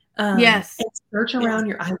Yes. and search Yes.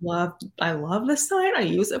 around I love this site. I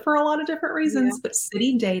use it for a lot of different Yeah. reasons, but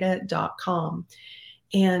citydata.com.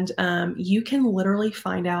 And you can literally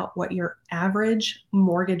find out what your average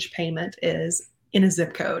mortgage payment is in a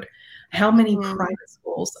zip code. How many Mhm. private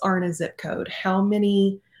schools are in a zip code? How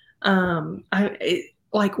many,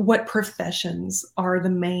 like what professions are the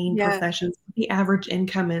main Yeah. professions? The average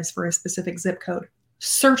income is for a specific zip code.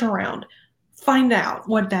 Search around, find out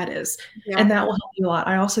what that is. Yeah. And that will help you a lot.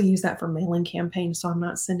 I also use that for mailing campaigns. So I'm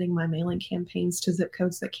not sending my mailing campaigns to zip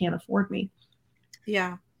codes that can't afford me.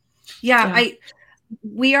 Yeah. Yeah. Yeah.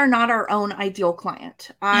 We are not our own ideal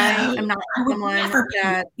client. I No, am not I would someone never be.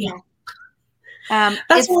 that, Yeah. That's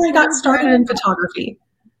it's why I got so started good. in photography.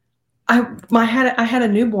 I had a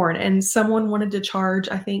newborn and someone wanted to charge,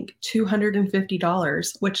 I think,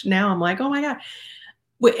 $250, which now I'm like, oh my God.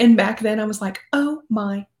 And back then I was like, oh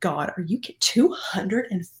my God, are you kidding?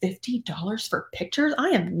 $250 for pictures? I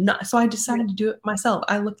am not. So I Yeah. decided to do it myself.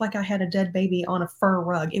 I looked like I had a dead baby on a fur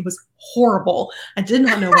rug. It was horrible. I did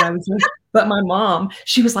not know what I was doing. But my mom,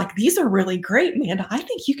 she was like, these are really great, Amanda. I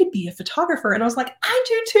think you could be a photographer. And I was like, I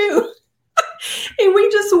do too. And we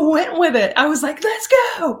just went with it. I was like, let's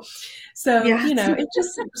go. So, Yes. it's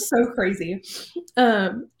just so crazy.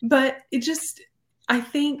 But I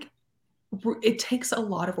think it takes a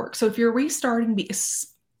lot of work. So if you're restarting,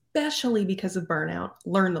 especially because of burnout,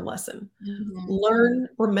 learn the lesson. Mhm.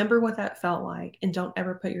 Remember what that felt like, and don't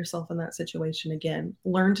ever put yourself in that situation again.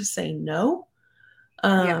 Learn to say no.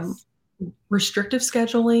 Um, Yes. restrictive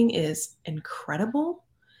scheduling is incredible.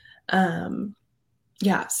 Um,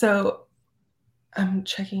 yeah, so I'm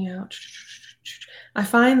checking out. I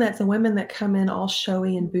find that the women that come in all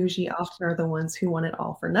showy and bougie often are the ones who want it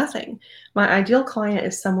all for nothing. My ideal client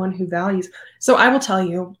is someone who values. So I will tell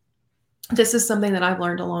you, this is something that I've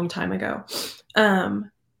learned a long time ago. Um,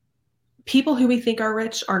 people who we think are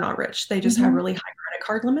rich are not rich. They just have Mhm. really high credit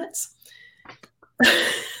card limits.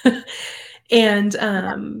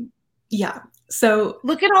 And yeah, so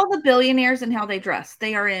Look at all the billionaires and how they dress.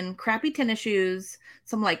 They are in crappy tennis shoes,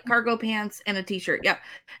 some like cargo pants, and a t-shirt. Yeah.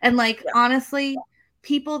 And like yeah, honestly,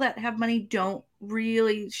 people that have money don't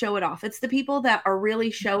really show it off. It's the people that are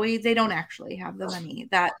really showy, they don't actually have the money.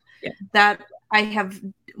 yeah. That I have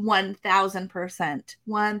 1000%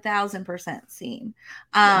 seen.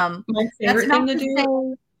 Yeah. My That's favorite thing not to to do. say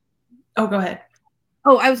Oh, go ahead.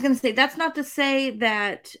 Oh, I was gonna say that's not to say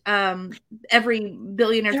that every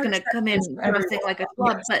billionaire is There are gonna come exceptions in for dressing everyone. like a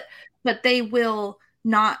schlub, Yes. but they will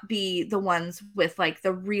not be the ones with like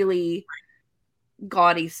the really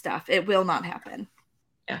gaudy stuff. It will not happen.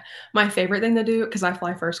 Yeah. My favorite thing to do, because I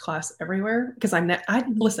fly first class everywhere, because I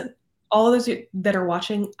Mhm. listen, all of those that are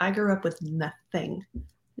watching, I grew up with nothing. Yep.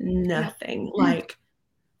 Nothing. Like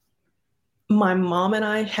my mom and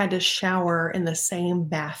I had to shower in the same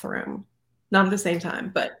bathroom. Not at the same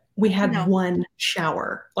time, but we had No. one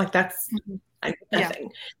shower. Like that's Mhm.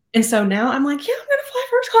 Nothing. And so now I'm like, yeah, I'm going to fly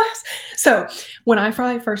first class. So when I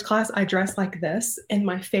fly first class, I dress like this. And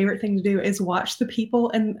my favorite thing to do is watch the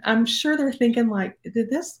people. And I'm sure they're thinking like,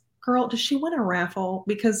 does she win a raffle?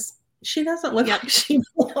 Because she doesn't look like she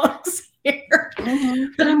belongs here. Mm-hmm.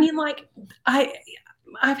 But I mean, like,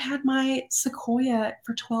 I've had my Sequoia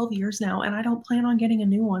for 12 years now, and I don't plan on getting a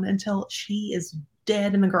new one until she is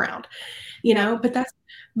dead in the ground, you know? But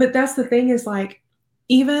that's the thing is like,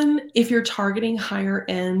 even if you're targeting higher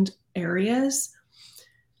end areas,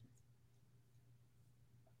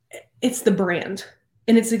 it's the brand.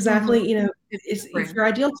 And it's exactly, you know, if your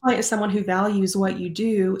ideal client is someone who values what you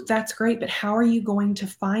do, that's great. But how are you going to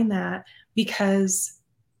find that? Because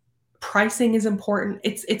pricing is important.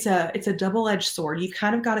 It's a double-edged sword. You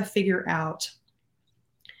kind of got to figure out,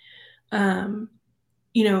 you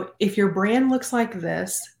know, if your brand looks like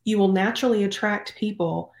this, you will naturally attract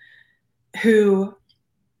people who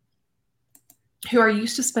are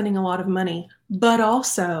used to spending a lot of money. But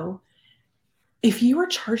also, if you are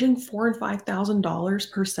charging $4,000 and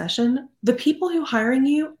 $5,000 per session, the people who hiring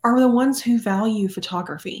you are the ones who value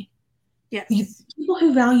photography. Yes. People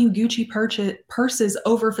who value Gucci purses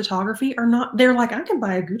over photography are not, they're like, I can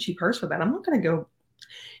buy a Gucci purse for that. I'm not going to go.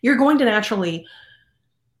 You're going to naturally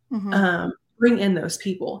bring in those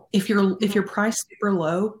people. If you're priced super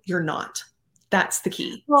low, you're not. That's the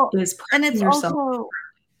key. Well, is and it's yourself. also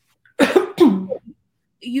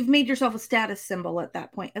you've made yourself a status symbol at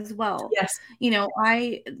that point as well. Yes. You know,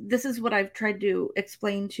 this is what I've tried to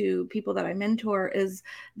explain to people that I mentor is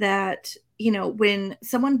that, you know, when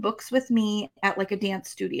someone books with me at like a dance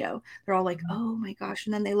studio, they're all like, oh my gosh.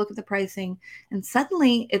 And then they look at the pricing and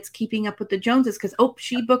suddenly it's keeping up with the Joneses because, oh,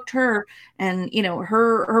 she booked her and, you know,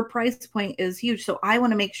 her price point is huge. So I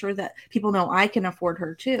want to make sure that people know I can afford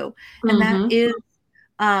her too. And that is,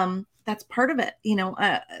 that's part of it. You know,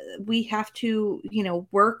 we have to, you know,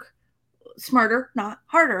 work smarter, not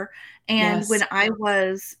harder. And when I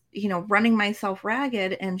was, you know, running myself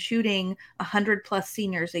ragged and shooting 100+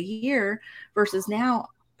 seniors a year versus now,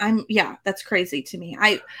 that's crazy to me.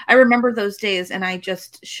 I remember those days and I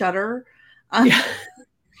just shudder. It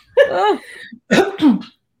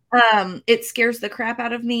scares the crap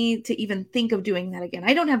out of me to even think of doing that again.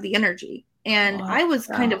 I don't have the energy. And I was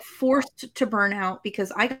kind of forced to burn out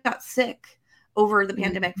because I got sick over the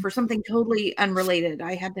pandemic for something totally unrelated.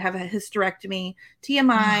 I had to have a hysterectomy,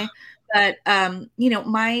 TMI, but you know,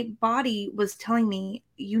 my body was telling me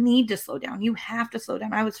you need to slow down. You have to slow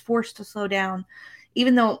down. I was forced to slow down,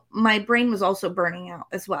 even though my brain was also burning out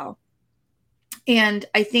as well. And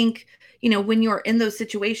I think, you know, when you're in those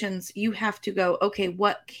situations, you have to go, okay,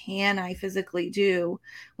 what can I physically do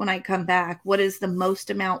when I come back? What is the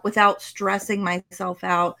most amount without stressing myself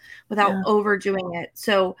out, without overdoing it?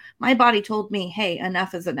 So my body told me, hey,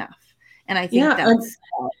 enough is enough. And I think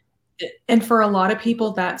and for a lot of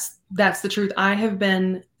people, that's the truth. I have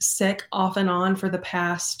been sick off and on for the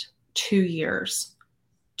past 2 years.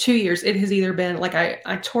 2 years. It has either been like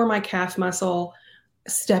I tore my calf muscle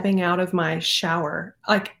stepping out of my shower.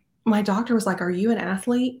 Like, my doctor was like, are you an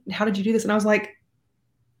athlete? How did you do this? And I was like,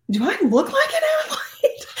 do I look like an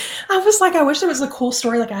athlete? I was like, I wish there was a cool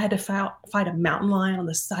story. Like I had to fight a mountain lion on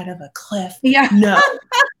the side of a cliff. Yeah. No, I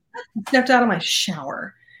stepped out of my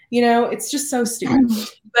shower. You know, it's just so stupid.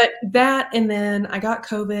 But that, and then I got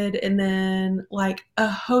COVID, and then like a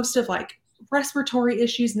host of like respiratory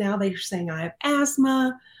issues. Now they're saying I have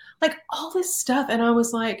asthma, like all this stuff. And I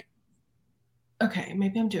was like, okay,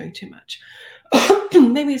 maybe I'm doing too much.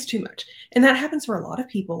 Maybe it's too much. And that happens for a lot of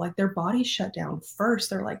people. Like their bodies shut down first.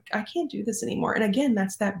 They're like, I can't do this anymore. And again,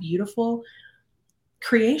 that's that beautiful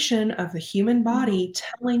creation of the human body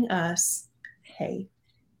telling us, hey,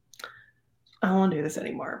 I don't want to do this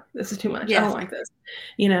anymore. This is too much. I don't like this,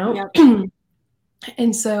 you know? Yep.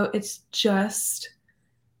 And so it's just,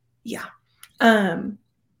 and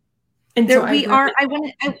there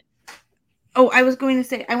so I was going to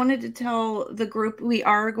say, I wanted to tell the group we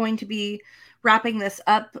are going to be wrapping this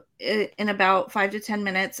up in about 5 to 10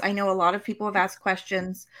 minutes. I know a lot of people have asked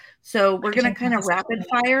questions, so we're going to kind of rapid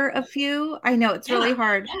fire a few. I know it's really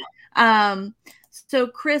hard. So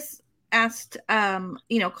Chris asked,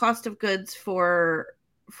 you know, cost of goods for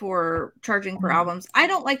charging for albums. I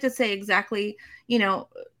don't like to say exactly, you know,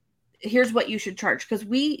 here's what you should charge, because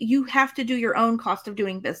you have to do your own cost of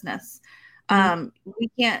doing business.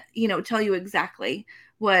 We can't, you know, tell you exactly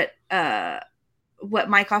what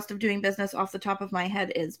my cost of doing business off the top of my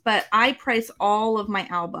head is, but I price all of my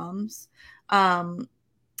albums,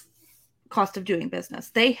 cost of doing business.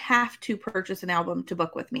 They have to purchase an album to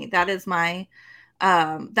book with me. That is my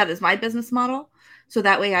business model. So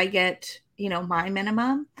that way I get, my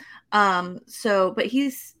minimum. But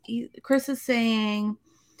Chris is saying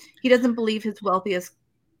he doesn't believe his wealthiest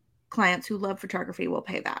clients who love photography will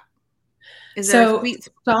pay that. Is there a sweet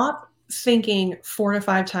spot? Stop thinking 4 to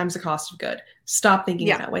 5 times the cost of good. Stop thinking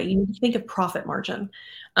that way. You need to think of profit margin,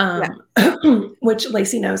 which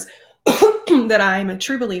Lacey knows that I'm a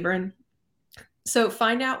true believer in. So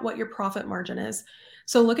find out what your profit margin is.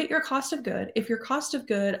 So look at your cost of good. If your cost of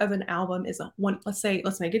good of an album is let's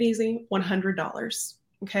make it easy, $100.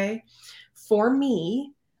 Okay. For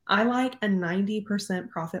me, I like a 90%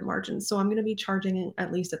 profit margin. So I'm going to be charging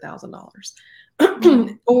at least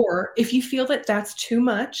 $1,000. Or if you feel that that's too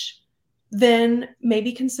much, then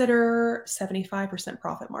maybe consider 75%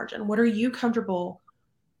 profit margin. What are you comfortable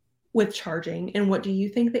with charging? And what do you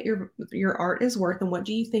think that your art is worth? And what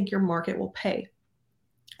do you think your market will pay?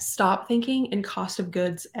 Stop thinking in cost of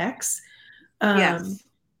goods X. Yes.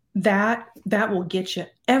 That will get you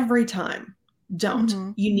every time.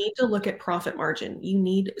 Don't. You need to look at profit margin. You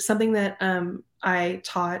need something that I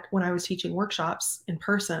taught when I was teaching workshops in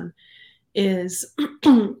person is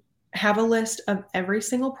have a list of every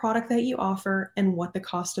single product that you offer and what the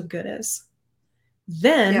cost of good is.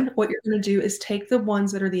 Then what you're going to do is take the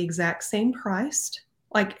ones that are the exact same priced.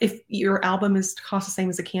 Like if your album costs the same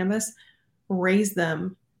as a canvas, raise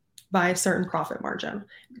them by a certain profit margin,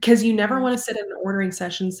 because you never want to sit in an ordering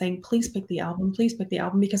session saying, please pick the album,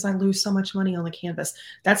 because I lose so much money on the canvas.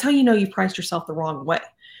 That's how you know you've priced yourself the wrong way.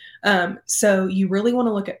 So you really want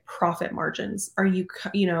to look at profit margins. Are you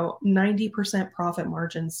 90% profit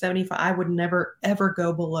margin, 75? I would never, ever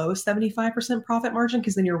go below 75% profit margin,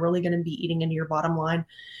 because then you're really going to be eating into your bottom line.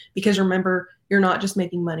 Because remember, you're not just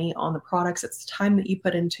making money on the products. It's the time that you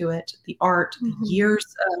put into it, the art, the years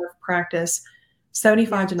of practice.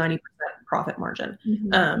 75 to 90% profit margin.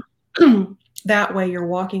 That way you're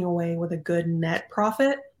walking away with a good net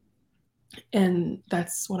profit. And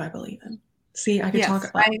that's what I believe in. See, I could talk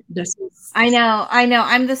about this. I know.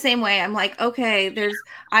 I'm the same way. I'm like, okay,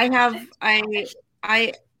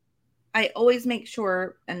 I always make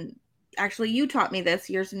sure, and actually you taught me this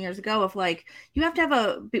years and years ago, of like, you have to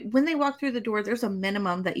have when they walk through the door, there's a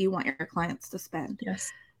minimum that you want your clients to spend.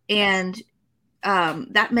 Yes. And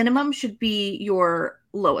that minimum should be your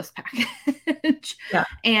lowest package.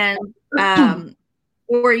 And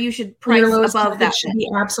or you should price above that. Should be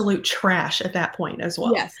absolute trash at that point as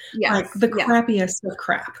well. Yes. Like the crappiest of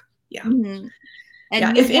crap. And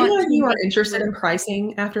if any of you are interested in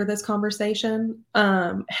pricing after this conversation,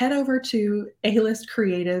 head over to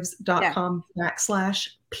alistcreatives.com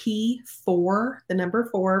 /P4, the number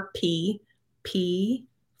 4, P4P.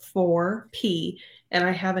 And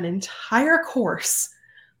I have an entire course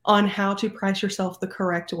on how to price yourself the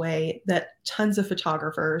correct way that tons of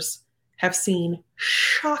photographers have seen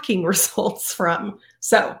shocking results from.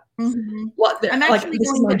 So this is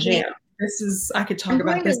my jam. I could talk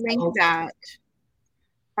about this. I'm going to link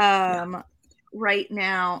that right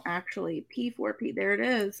now, actually. P4P, there it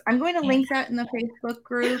is. I'm going to link that in the Facebook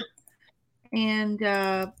group and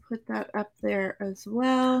put that up there as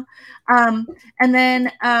well. And then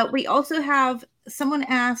we also have someone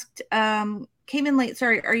asked, came in late.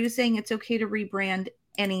 Sorry, are you saying it's okay to rebrand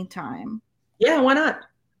anytime? Yeah, why not?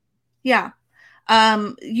 Yeah.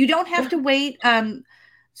 You don't have to wait.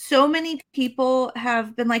 So many people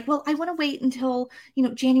have been like, well, I want to wait until,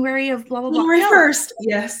 January of blah, blah, blah. January 1st.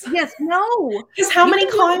 Yes. Yes. No. Because how many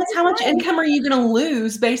clients, how much income are you going to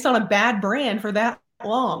lose based on a bad brand for that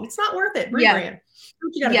long? It's not worth it. Rebrand.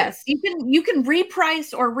 Yes. You can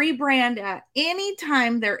reprice or rebrand at any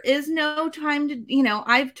time. There is no time to,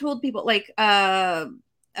 I've told people like,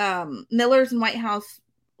 Miller's and White House,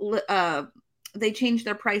 they changed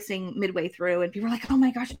their pricing midway through, and people are like, oh my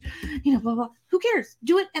gosh, blah, blah. Who cares?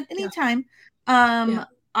 Do it at any time.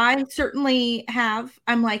 I certainly have.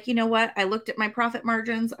 I'm like, you know what? I looked at my profit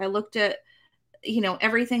margins. I looked at,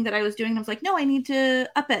 everything that I was doing. I was like, no, I need to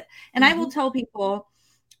up it. And I will tell people,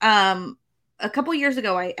 a couple years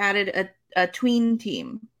ago, I added a tween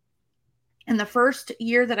team. And the first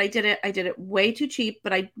year that I did it way too cheap,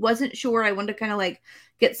 but I wasn't sure. I wanted to kind of like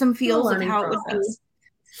get some feels of how it would be.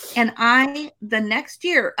 And the next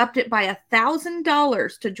year upped it by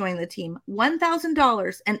 $1,000 to join the team,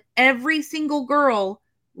 $1,000. And every single girl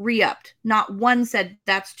re-upped. Not one said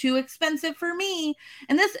that's too expensive for me.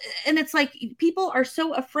 And it's like, people are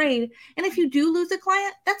so afraid. And if you do lose a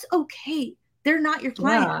client, that's okay. They're not your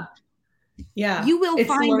client. Yeah. You will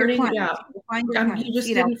find your client. Yeah. You just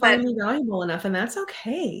didn't find me valuable enough, and that's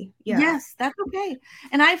okay. Yeah. Yes, that's okay.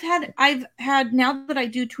 And I've had now that I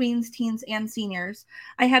do tweens, teens, and seniors,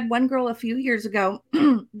 I had one girl a few years ago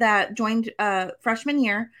that joined freshman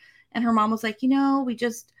year, and her mom was like,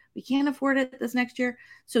 We can't afford it this next year.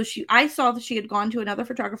 So I saw that she had gone to another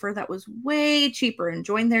photographer that was way cheaper and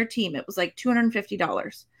joined their team. It was like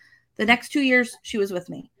 $250. The next 2 years she was with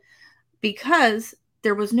me because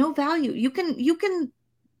there was no value. You can,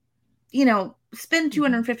 spend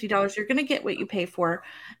 $250. You're going to get what you pay for.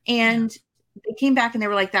 And they came back and they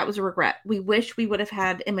were like, that was a regret. We wish we would have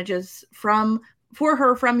had images for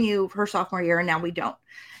her from you her sophomore year, and now we don't.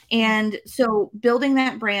 And so building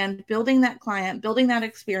that brand, building that client, building that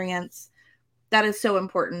experience, that is so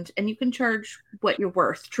important. And you can charge what you're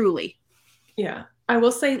worth, truly. Yeah. I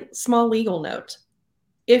will say, small legal note.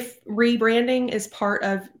 If rebranding is part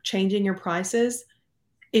of changing your prices,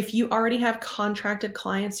 if you already have contracted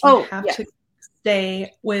clients, you have to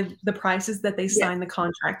stay with the prices that they sign the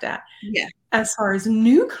contract at. Yeah. As far as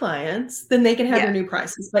new clients, then they can have their new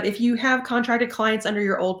prices. But if you have contracted clients under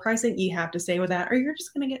your old pricing, you have to stay with that, or you're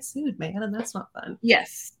just going to get sued, man, and that's not fun.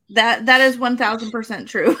 Yes, that is 1000%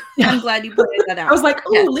 true. I'm glad you pointed that out. I was like,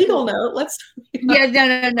 oh, legal note. Let's.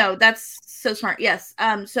 No. That's so smart. Yes.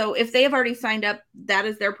 So if they have already signed up, that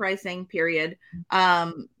is their pricing. Period.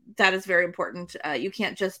 That is very important. You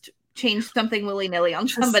can't just change something willy-nilly on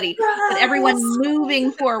somebody. But everyone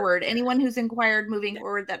moving forward, anyone who's inquired moving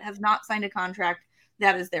forward that has not signed a contract,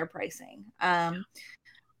 that is their pricing.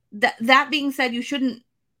 That being said, you shouldn't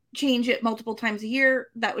change it multiple times a year.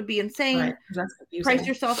 That would be insane. Right, that's confusing. Price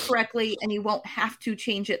yourself correctly and you won't have to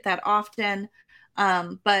change it that often.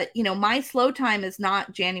 But my slow time is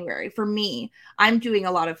not January. For me, I'm doing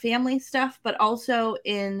a lot of family stuff, but also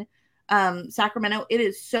in Sacramento, it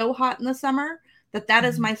is so hot in the summer that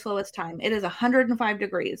is my slowest time. It is 105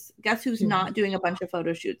 degrees. Guess who's not doing a bunch of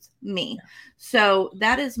photo shoots? Me. Yeah. So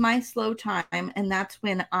that is my slow time. And that's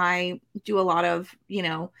when I do a lot of,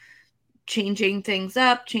 changing things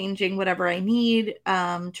up, changing whatever I need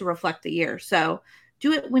to reflect the year. So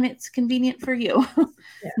do it when it's convenient for you,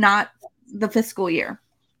 not the fiscal year.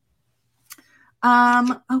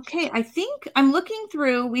 Okay. I think I'm looking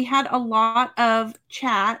through, we had a lot of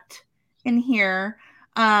chat in here.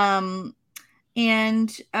 And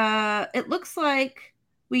it looks like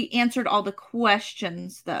we answered all the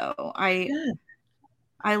questions, though. I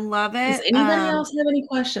love it. Does anybody else have any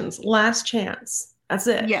questions? Last chance. That's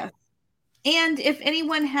it. Yes. And if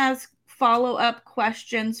anyone has follow-up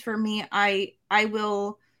questions for me, I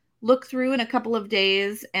will look through in a couple of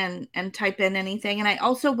days and type in anything. And I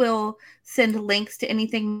also will send links to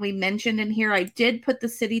anything we mentioned in here. I did put the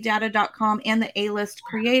citydata.com and the A-list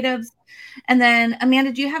creatives. And then,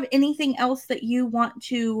 Amanda, do you have anything else that you want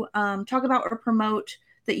to talk about or promote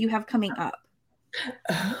that you have coming up?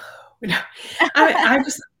 No. I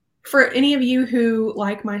just, for any of you who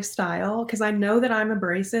like my style, because I know that I'm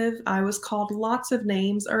abrasive, I was called lots of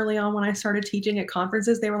names early on when I started teaching at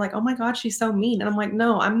conferences. They were like, oh my God, she's so mean. And I'm like,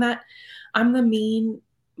 no, I'm the mean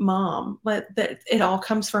mom, but that it all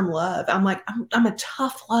comes from love. I'm like, I'm a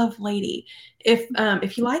tough love lady.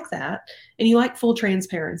 If you like that and you like full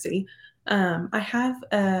transparency, I have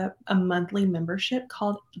a monthly membership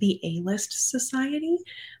called the A-List Society.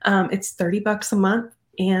 It's $30 a month.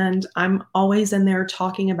 And I'm always in there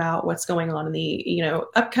talking about what's going on in the,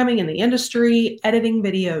 upcoming in the industry, editing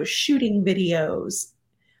videos, shooting videos,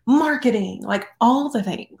 marketing, like all the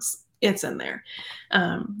things. It's in there.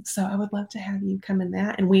 So I would love to have you come in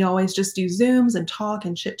that. And we always just do Zooms and talk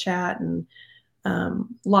and chit chat and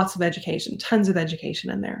lots of education, tons of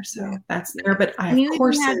education in there. So that's there. But I have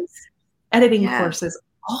courses, editing courses,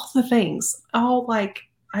 all the things,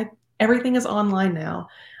 everything is online now.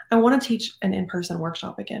 I want to teach an in-person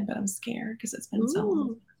workshop again, but I'm scared because it's been so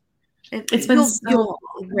long. It's been so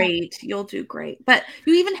great. You'll do great. But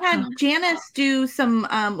you even had Janice do some,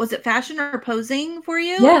 was it fashion or posing for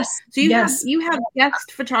you? Yes. So you have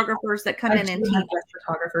guest photographers that come in and teach. Guest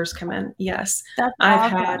photographers come in. Yes. That's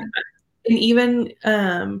I've awesome. had, and even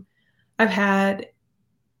I've had,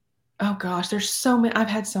 oh gosh, there's so many. I've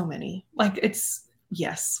had so many. Like it's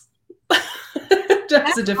yes.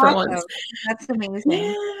 That's the different ones. That's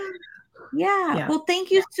amazing. Yeah. Well, thank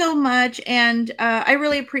you so much. And I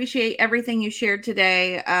really appreciate everything you shared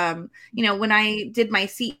today. When I did my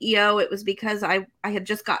CEO, it was because I had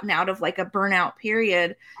just gotten out of like a burnout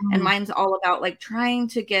period, and mine's all about like trying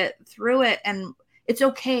to get through it. And it's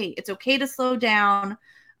okay. It's okay to slow down.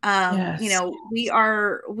 We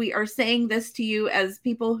are saying this to you as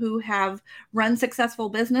people who have run successful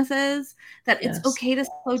businesses, that it's okay to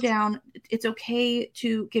slow down. It's okay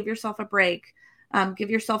to give yourself a break, give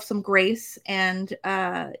yourself some grace. And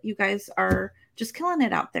you guys are just killing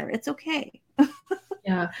it out there. It's okay.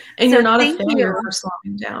 Yeah. And you're not a failure for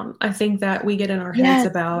slowing down. I think that we get in our heads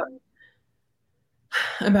about,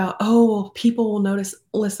 oh, people will notice.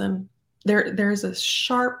 Listen, there's a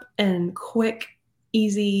sharp and quick,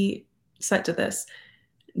 easy set to this.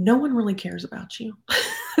 No one really cares about you.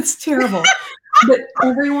 It's terrible. But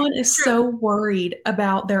everyone is so worried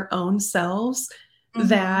about their own selves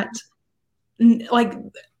that like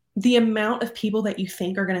the amount of people that you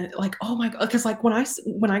think are gonna like, oh my god, because like when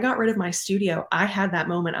I got rid of my studio, I had that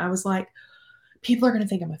moment. I was like, people are gonna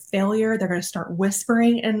think I'm a failure. They're gonna start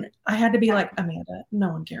whispering, and I had to be like, Amanda, no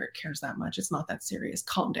one cares that much. It's not that serious.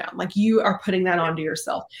 Calm down. Like you are putting that onto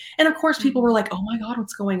yourself. And of course, people were like, oh my god,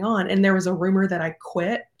 what's going on? And there was a rumor that I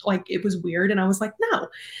quit. Like it was weird, and I was like, no.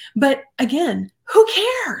 But again, who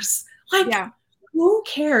cares? Like. Yeah. Who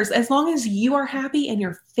cares? As long as you are happy and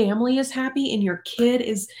your family is happy and your kid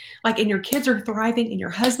is like, and your kids are thriving and your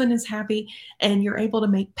husband is happy and you're able to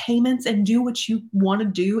make payments and do what you want to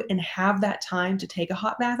do and have that time to take a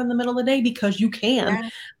hot bath in the middle of the day because you can. Yeah.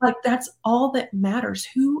 Like, that's all that matters.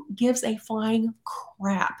 Who gives a flying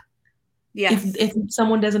crap? Yes. If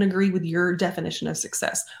someone doesn't agree with your definition of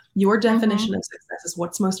success, your definition of success is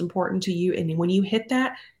what's most important to you. And when you hit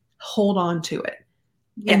that, hold on to it.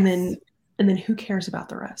 Yes. And then who cares about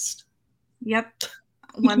the rest? Yep.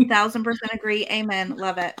 1000% agree. Amen.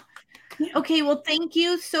 Love it. Yeah. Okay. Well, thank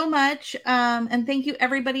you so much. And thank you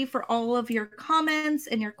everybody for all of your comments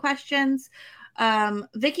and your questions.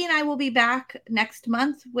 Vicki and I will be back next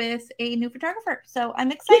month with a new photographer. So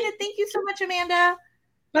I'm excited. Thank you so much, Amanda.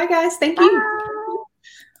 Bye guys. Thank you.